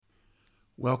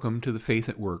Welcome to the Faith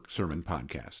at Work Sermon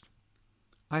Podcast.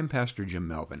 I'm Pastor Jim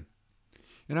Melvin,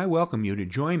 and I welcome you to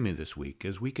join me this week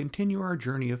as we continue our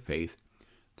journey of faith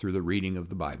through the reading of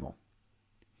the Bible.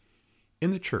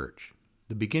 In the church,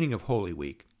 the beginning of Holy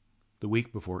Week, the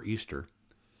week before Easter,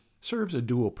 serves a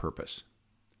dual purpose.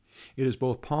 It is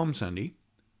both Palm Sunday,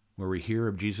 where we hear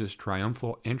of Jesus'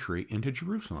 triumphal entry into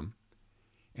Jerusalem,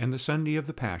 and the Sunday of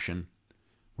the Passion,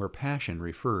 where Passion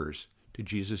refers to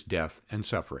Jesus' death and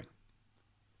suffering.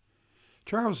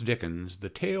 Charles Dickens' The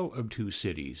Tale of Two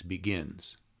Cities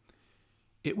begins,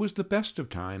 "It was the best of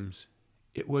times,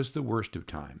 it was the worst of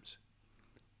times.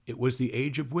 It was the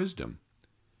age of wisdom,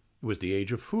 it was the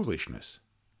age of foolishness.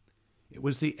 It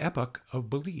was the epoch of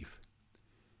belief,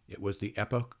 it was the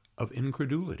epoch of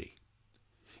incredulity.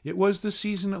 It was the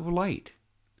season of light,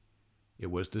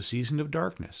 it was the season of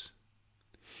darkness.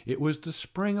 It was the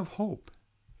spring of hope,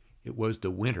 it was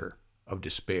the winter of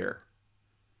despair.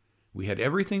 We had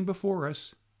everything before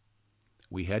us.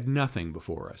 We had nothing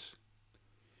before us.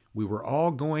 We were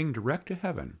all going direct to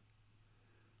heaven.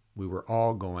 We were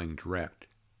all going direct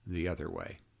the other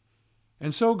way."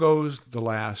 And so goes the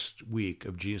last week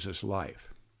of Jesus'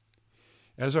 life.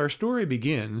 As our story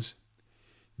begins,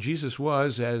 Jesus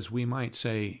was, as we might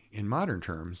say in modern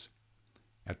terms,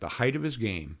 at the height of his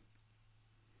game.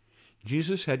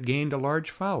 Jesus had gained a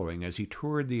large following as he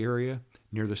toured the area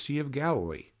near the Sea of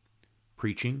Galilee,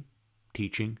 preaching,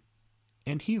 teaching,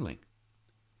 and healing.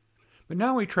 But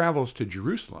now he travels to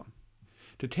Jerusalem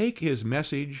to take his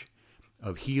message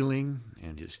of healing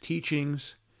and his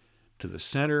teachings to the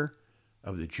center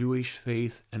of the Jewish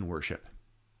faith and worship.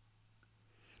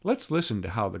 Let's listen to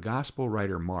how the gospel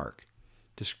writer Mark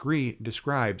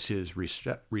describes his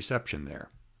reception there.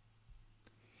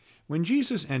 When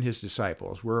Jesus and his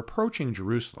disciples were approaching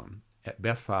Jerusalem at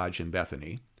Bethphage and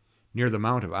Bethany, near the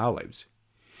Mount of Olives,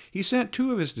 he sent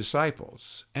two of his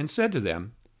disciples and said to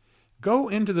them, "Go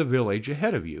into the village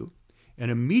ahead of you,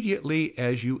 and immediately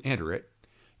as you enter it,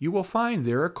 you will find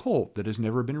there a colt that has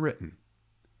never been ridden.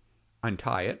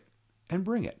 Untie it and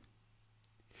bring it.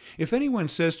 If anyone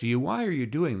says to you, 'Why are you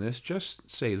doing this?' just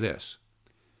say this,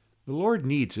 'The Lord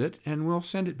needs it, and will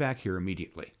send it back here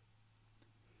immediately.'"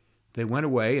 They went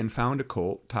away and found a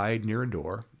colt tied near a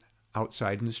door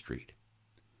outside in the street.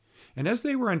 And as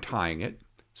they were untying it,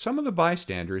 some of the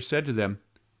bystanders said to them,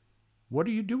 "What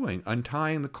are you doing,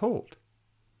 untying the colt?"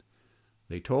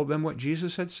 They told them what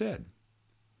Jesus had said,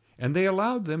 and they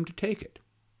allowed them to take it.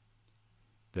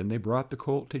 Then they brought the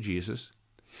colt to Jesus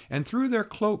and threw their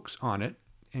cloaks on it,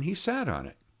 and he sat on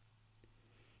it.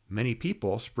 Many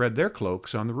people spread their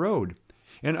cloaks on the road,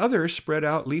 and others spread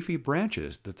out leafy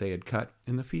branches that they had cut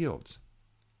in the fields.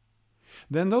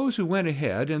 Then those who went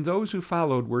ahead and those who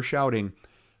followed were shouting,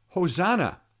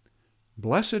 "Hosanna!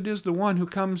 Blessed is the one who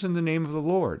comes in the name of the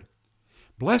Lord.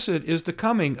 Blessed is the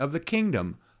coming of the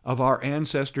kingdom of our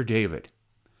ancestor David.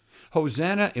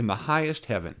 Hosanna in the highest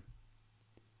heaven."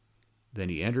 Then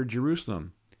he entered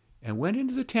Jerusalem and went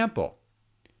into the temple.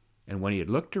 And when he had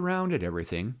looked around at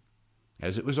everything,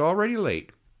 as it was already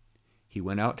late, he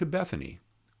went out to Bethany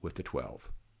with the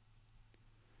 12.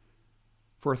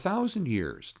 For 1,000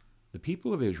 years, the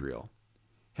people of Israel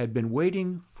had been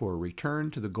waiting for a return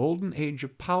to the golden age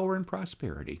of power and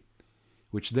prosperity,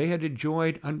 which they had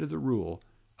enjoyed under the rule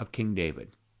of King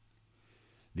David.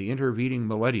 The intervening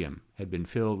millennium had been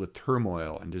filled with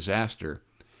turmoil and disaster,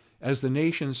 as the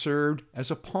nation served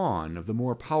as a pawn of the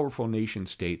more powerful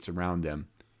nation-states around them,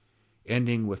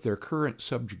 ending with their current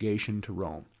subjugation to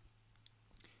Rome.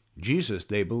 Jesus,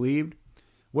 they believed,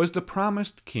 was the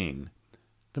promised king,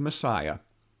 the Messiah,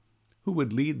 who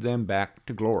would lead them back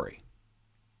to glory.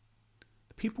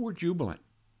 People were jubilant.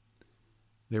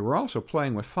 They were also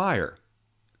playing with fire.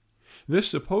 This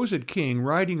supposed king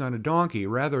riding on a donkey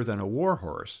rather than a war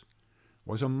horse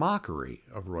was a mockery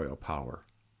of royal power.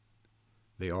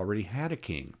 They already had a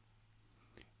king,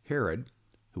 Herod,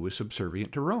 who was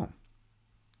subservient to Rome.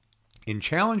 In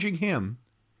challenging him,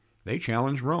 they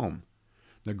challenged Rome,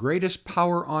 the greatest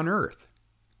power on earth.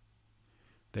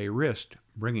 They risked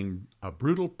bringing a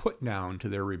brutal put-down to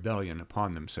their rebellion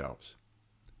upon themselves.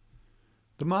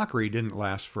 The mockery didn't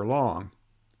last for long.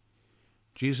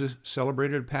 Jesus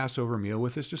celebrated a Passover meal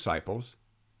with his disciples,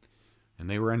 and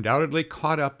they were undoubtedly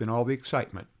caught up in all the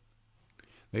excitement.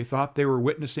 They thought they were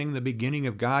witnessing the beginning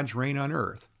of God's reign on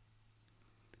earth.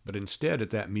 But instead, at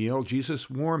that meal, Jesus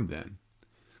warned them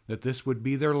that this would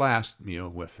be their last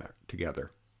meal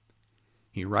together.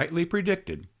 He rightly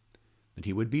predicted that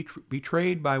he would be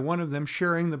betrayed by one of them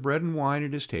sharing the bread and wine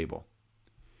at his table.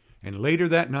 And later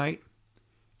that night,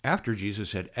 after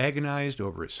Jesus had agonized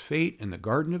over his fate in the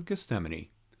Garden of Gethsemane,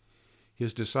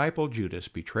 his disciple Judas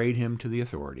betrayed him to the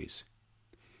authorities.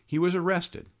 He was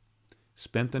arrested,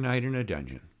 spent the night in a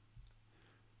dungeon.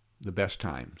 The best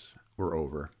times were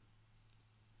over.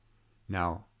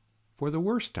 Now, for the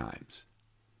worst times,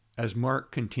 as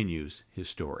Mark continues his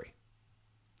story.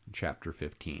 Chapter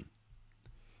 15.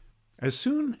 As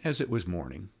soon as it was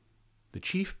morning, the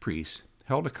chief priests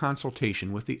held a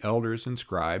consultation with the elders and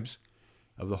scribes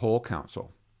of the whole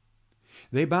council.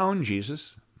 They bound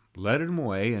Jesus, led him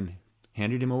away, and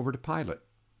handed him over to Pilate.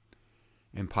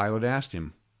 And Pilate asked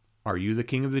him, "Are you the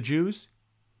king of the Jews?"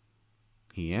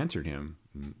 He answered him,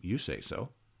 "You say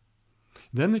so."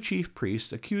 Then the chief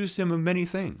priests accused him of many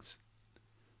things.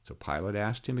 So Pilate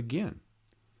asked him again,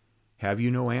 "Have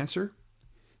you no answer?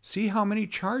 See how many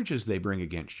charges they bring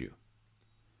against you."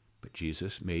 But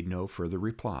Jesus made no further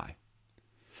reply,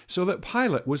 so that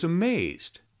Pilate was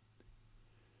amazed.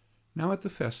 Now at the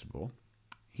festival,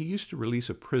 he used to release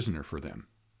a prisoner for them,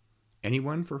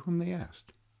 anyone for whom they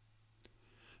asked.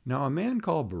 Now a man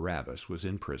called Barabbas was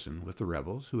in prison with the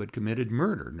rebels who had committed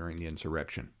murder during the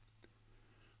insurrection.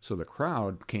 So the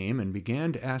crowd came and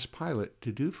began to ask Pilate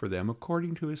to do for them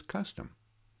according to his custom.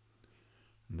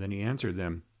 And then he answered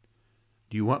them,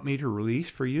 "Do you want me to release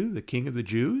for you the king of the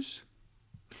Jews?"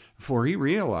 For he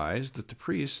realized that the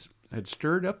priests had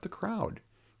stirred up the crowd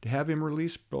to have him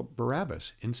release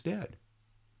Barabbas instead.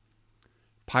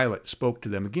 Pilate spoke to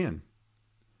them again.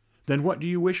 "Then what do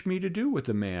you wish me to do with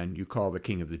the man you call the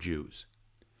king of the Jews?"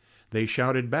 They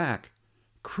shouted back,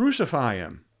 "Crucify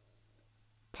him!"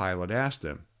 Pilate asked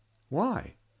them,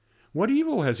 "Why? What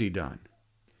evil has he done?"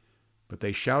 But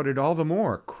they shouted all the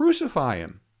more, "Crucify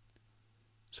him!"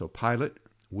 So Pilate,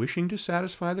 wishing to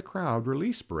satisfy the crowd,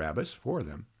 released Barabbas for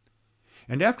them.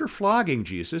 And after flogging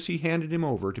Jesus, he handed him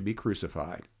over to be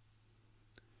crucified.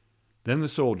 Then the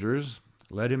soldiers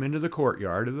led him into the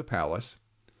courtyard of the palace,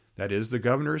 that is, the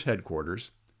governor's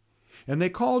headquarters, and they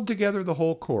called together the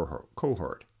whole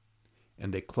cohort,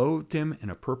 and they clothed him in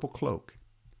a purple cloak.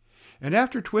 And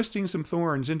after twisting some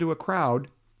thorns into a crowd,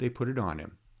 they put it on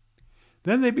him.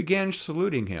 Then they began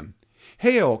saluting him,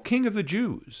 "Hail, King of the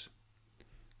Jews!"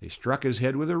 They struck his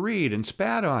head with a reed and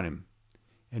spat on him,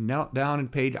 and knelt down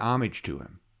and paid homage to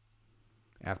him.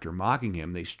 After mocking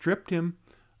him, they stripped him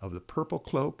of the purple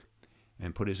cloak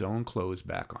and put his own clothes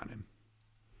back on him.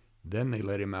 Then they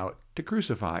led him out to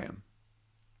crucify him.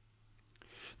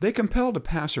 They compelled a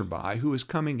passerby who was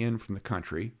coming in from the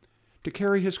country to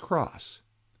carry his cross.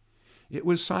 It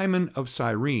was Simon of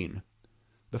Cyrene,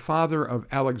 the father of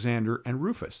Alexander and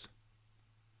Rufus.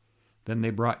 Then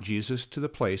they brought Jesus to the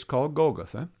place called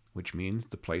Golgotha, which means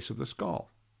the place of the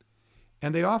skull.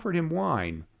 And they offered him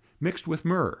wine mixed with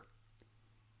myrrh,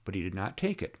 but he did not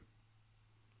take it.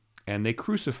 And they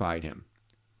crucified him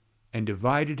and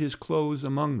divided his clothes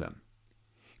among them,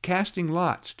 casting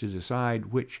lots to decide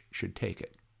which should take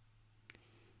it.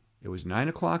 It was 9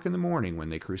 o'clock in the morning when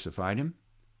they crucified him.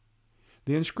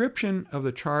 The inscription of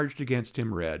the charge against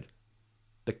him read,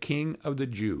 "The King of the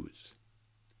Jews."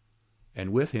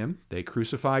 And with him they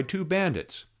crucified 2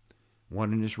 bandits,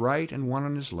 one on his right and one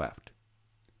on his left.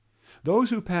 Those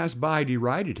who passed by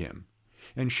derided him,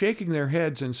 and shaking their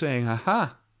heads and saying,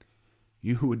 "Aha!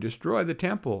 You who would destroy the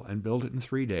temple and build it in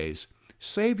 3 days,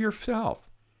 save yourself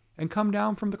and come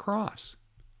down from the cross."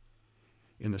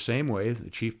 In the same way, the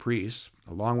chief priests,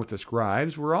 along with the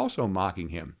scribes, were also mocking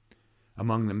him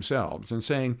among themselves and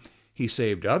saying, "He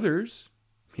saved others,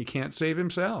 he can't save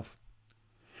himself.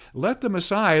 Let the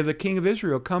Messiah, the King of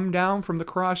Israel, come down from the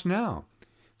cross now,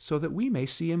 so that we may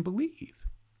see and believe."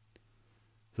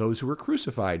 Those who were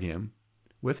crucified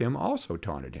with him also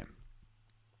taunted him.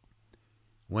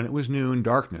 When it was noon,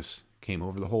 darkness came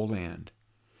over the whole land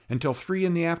until 3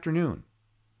 in the afternoon.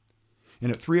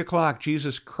 And at 3 o'clock,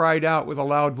 Jesus cried out with a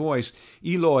loud voice,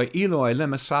 "Eloi, Eloi,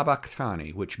 lema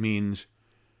sabachthani," which means,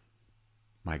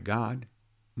 my God,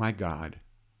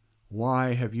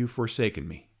 why have you forsaken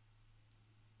me?"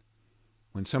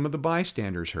 When some of the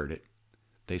bystanders heard it,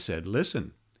 they said,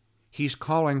 "Listen, he's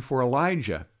calling for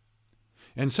Elijah."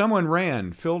 And someone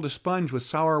ran, filled a sponge with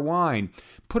sour wine,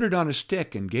 put it on a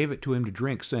stick, and gave it to him to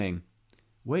drink, saying,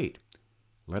 "Wait,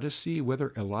 let us see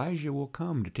whether Elijah will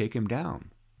come to take him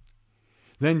down."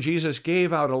 Then Jesus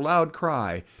gave out a loud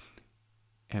cry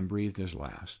and breathed his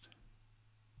last.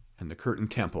 And the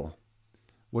curtained temple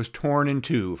was torn in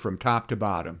two from top to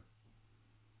bottom.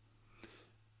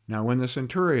 Now when the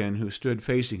centurion who stood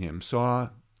facing him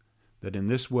saw that in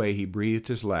this way he breathed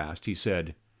his last, he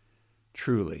said,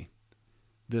 "Truly,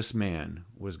 this man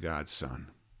was God's Son."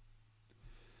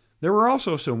 There were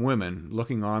also some women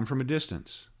looking on from a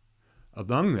distance.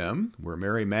 Among them were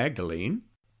Mary Magdalene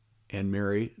and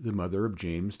Mary, the mother of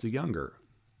James the Younger,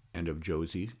 and of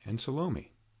Josie and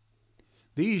Salome.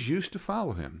 These used to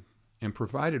follow him and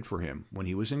provided for him when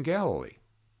he was in Galilee.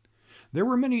 There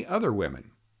were many other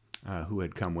women who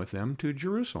had come with them to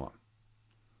Jerusalem.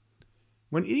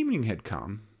 When evening had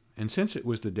come, and since it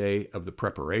was the day of the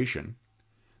preparation,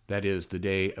 that is, the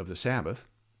day of the Sabbath,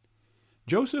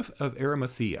 Joseph of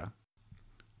Arimathea,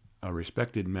 a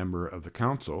respected member of the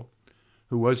council,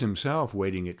 who was himself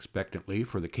waiting expectantly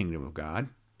for the kingdom of God,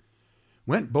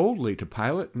 went boldly to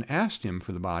Pilate and asked him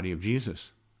for the body of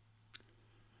Jesus.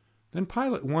 Then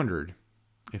Pilate wondered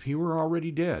if he were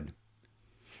already dead,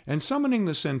 and summoning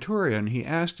the centurion, he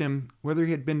asked him whether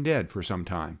he had been dead for some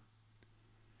time.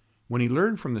 When he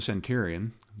learned from the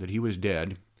centurion that he was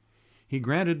dead, he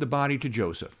granted the body to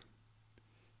Joseph.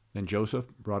 Then Joseph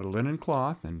brought a linen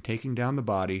cloth, and taking down the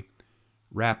body,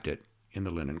 wrapped it in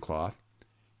the linen cloth,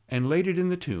 and laid it in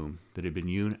the tomb that had been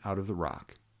hewn out of the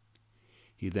rock.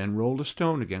 He then rolled a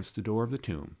stone against the door of the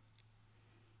tomb.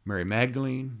 Mary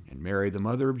Magdalene and Mary, the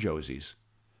mother of Joses,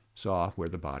 saw where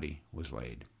the body was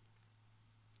laid.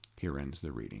 Here ends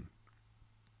the reading.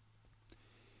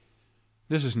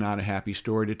 This is not a happy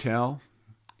story to tell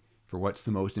for what's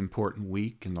the most important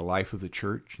week in the life of the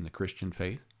church and the Christian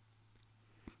faith.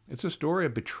 It's a story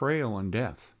of betrayal and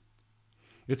death.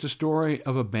 It's a story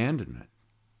of abandonment.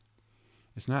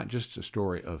 It's not just a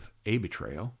story of a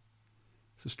betrayal.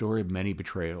 It's a story of many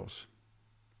betrayals.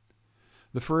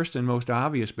 The first and most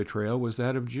obvious betrayal was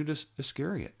that of Judas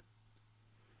Iscariot.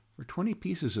 For 20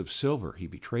 pieces of silver, he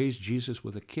betrays Jesus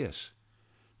with a kiss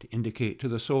to indicate to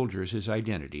the soldiers his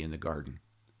identity in the garden.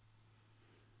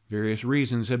 Various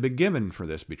reasons have been given for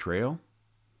this betrayal.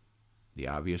 The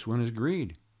obvious one is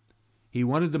greed. He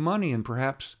wanted the money and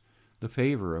perhaps the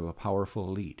favor of a powerful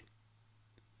elite.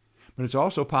 But it's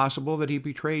also possible that he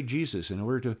betrayed Jesus in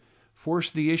order to force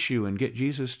the issue and get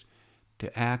Jesus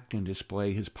to act and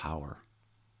display his power.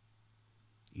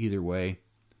 Either way,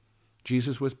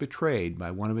 Jesus was betrayed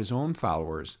by one of his own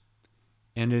followers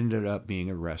and ended up being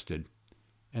arrested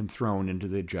and thrown into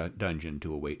the dungeon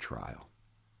to await trial.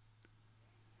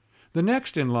 The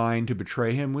next in line to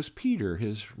betray him was Peter,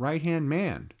 his right-hand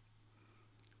man.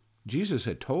 Jesus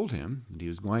had told him that he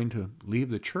was going to leave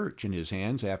the church in his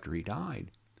hands after he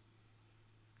died.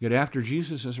 Yet after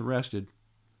Jesus is arrested,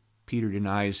 Peter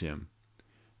denies him.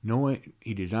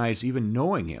 He denies even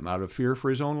knowing him out of fear for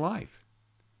his own life.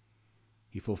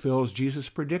 He fulfills Jesus'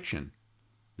 prediction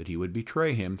that he would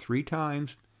betray him 3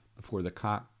 times before the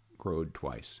cock crowed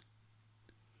twice.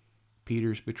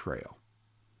 Peter's betrayal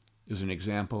is an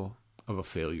example of a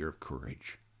failure of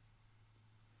courage.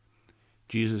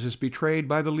 Jesus is betrayed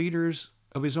by the leaders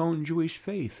of his own Jewish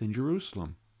faith in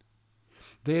Jerusalem.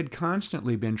 They had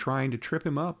constantly been trying to trip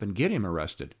him up and get him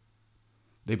arrested.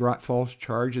 They brought false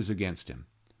charges against him.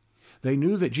 They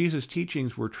knew that Jesus'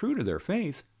 teachings were true to their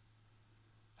faith.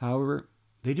 However,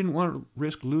 they didn't want to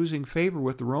risk losing favor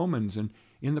with the Romans and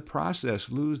in the process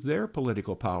lose their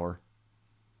political power.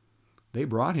 They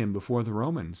brought him before the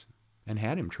Romans and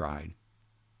had him tried.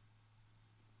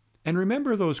 And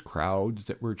remember those crowds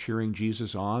that were cheering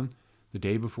Jesus on the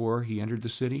day before he entered the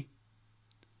city?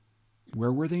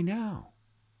 Where were they now?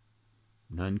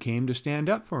 None came to stand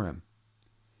up for him.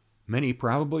 Many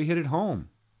probably hid at home.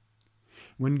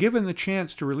 When given the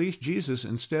chance to release Jesus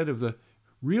instead of the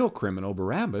real criminal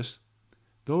Barabbas,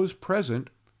 those present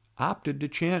opted to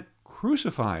chant,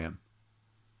 "Crucify him,"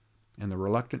 and the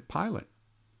reluctant Pilate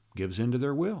gives in to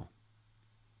their will.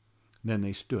 Then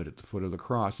they stood at the foot of the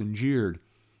cross and jeered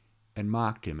and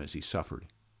mocked him as he suffered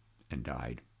and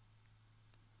died.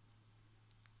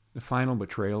 The final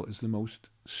betrayal is the most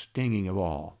stinging of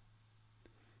all.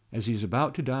 As he's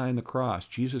about to die on the cross,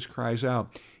 Jesus cries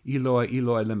out, "Eloi,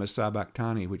 Eloi, lema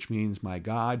sabachthani," which means, my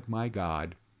God,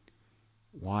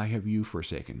 why have you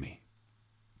forsaken me?"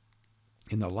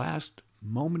 In the last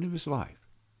moment of his life,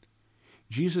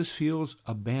 Jesus feels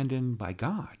abandoned by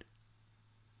God.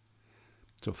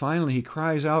 So finally he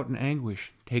cries out in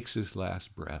anguish, takes his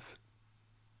last breath.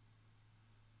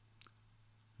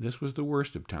 This was the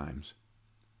worst of times,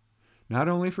 not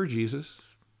only for Jesus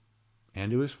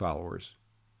and to his followers,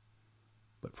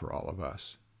 but for all of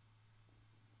us.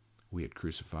 We had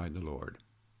crucified the Lord.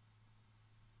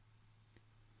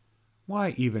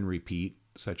 Why even repeat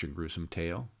such a gruesome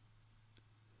tale?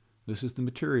 This is the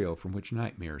material from which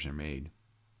nightmares are made.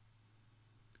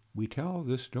 We tell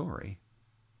this story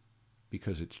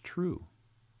because it's true.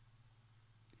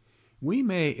 We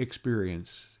may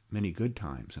experience many good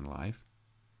times in life.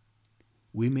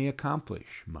 We may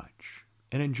accomplish much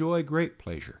and enjoy great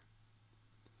pleasure.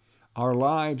 Our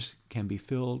lives can be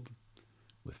filled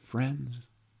with friends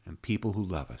and people who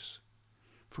love us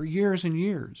for years and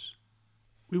years,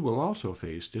 We will also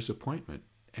face disappointment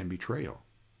and betrayal.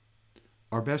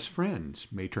 Our best friends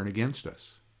may turn against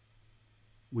us.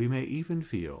 We may even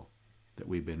feel that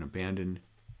we've been abandoned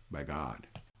by God.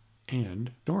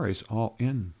 And stories all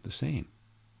end the same.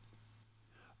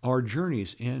 Our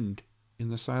journeys end in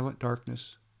the silent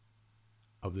darkness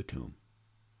of the tomb.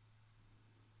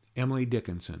 Emily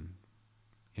Dickinson,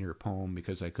 in her poem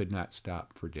Because I Could Not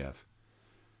Stop for Death,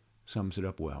 sums it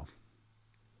up well.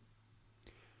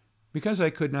 Because I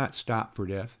could not stop for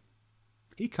death,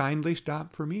 he kindly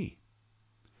stopped for me.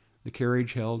 The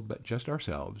carriage held but just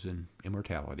ourselves in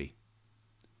immortality.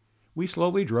 We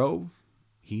slowly drove,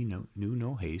 he knew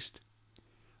no haste,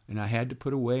 and I had to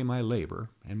put away my labor,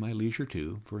 and my leisure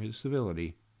too, for his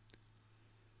civility.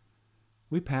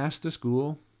 We passed the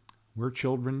school where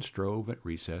children strove at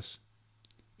recess.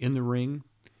 In the ring,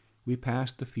 we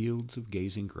passed the fields of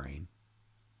gazing grain.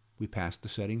 We passed the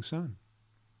setting sun.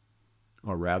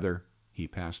 Or rather, he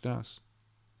passed us.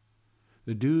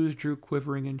 The dews drew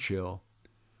quivering and chill,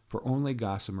 for only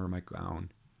gossamer my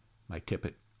gown, my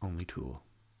tippet only tulle.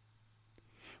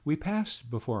 We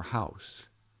passed before a house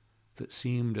that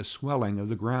seemed a swelling of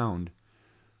the ground.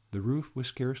 The roof was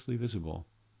scarcely visible,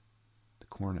 the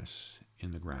cornice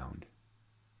in the ground.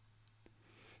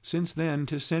 Since then,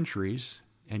 'tis centuries,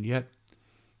 and yet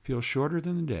feels shorter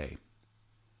than the day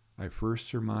I first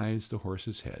surmised the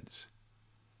horses' heads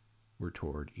were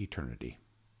toward eternity.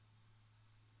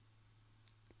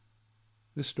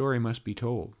 This story must be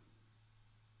told.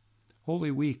 Holy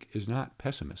Week is not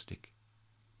pessimistic.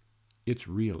 It's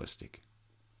realistic.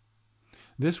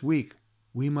 This week,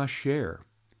 we must share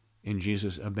in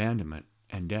Jesus' abandonment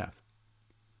and death.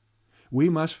 We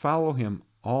must follow him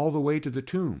all the way to the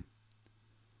tomb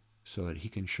so that he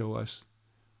can show us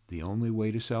the only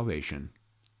way to salvation,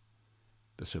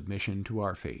 the submission to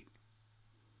our fate,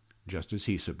 just as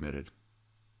he submitted.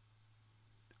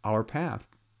 Our path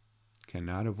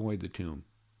cannot avoid the tomb.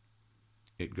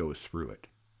 It goes through it.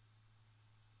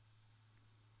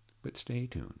 But stay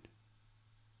tuned.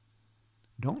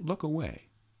 Don't look away.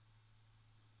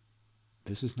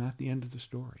 This is not the end of the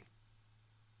story.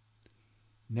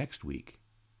 Next week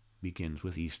begins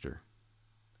with Easter,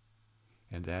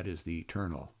 and that is the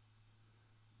eternal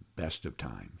best of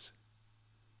times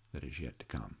that is yet to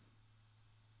come.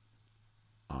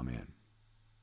 Amen.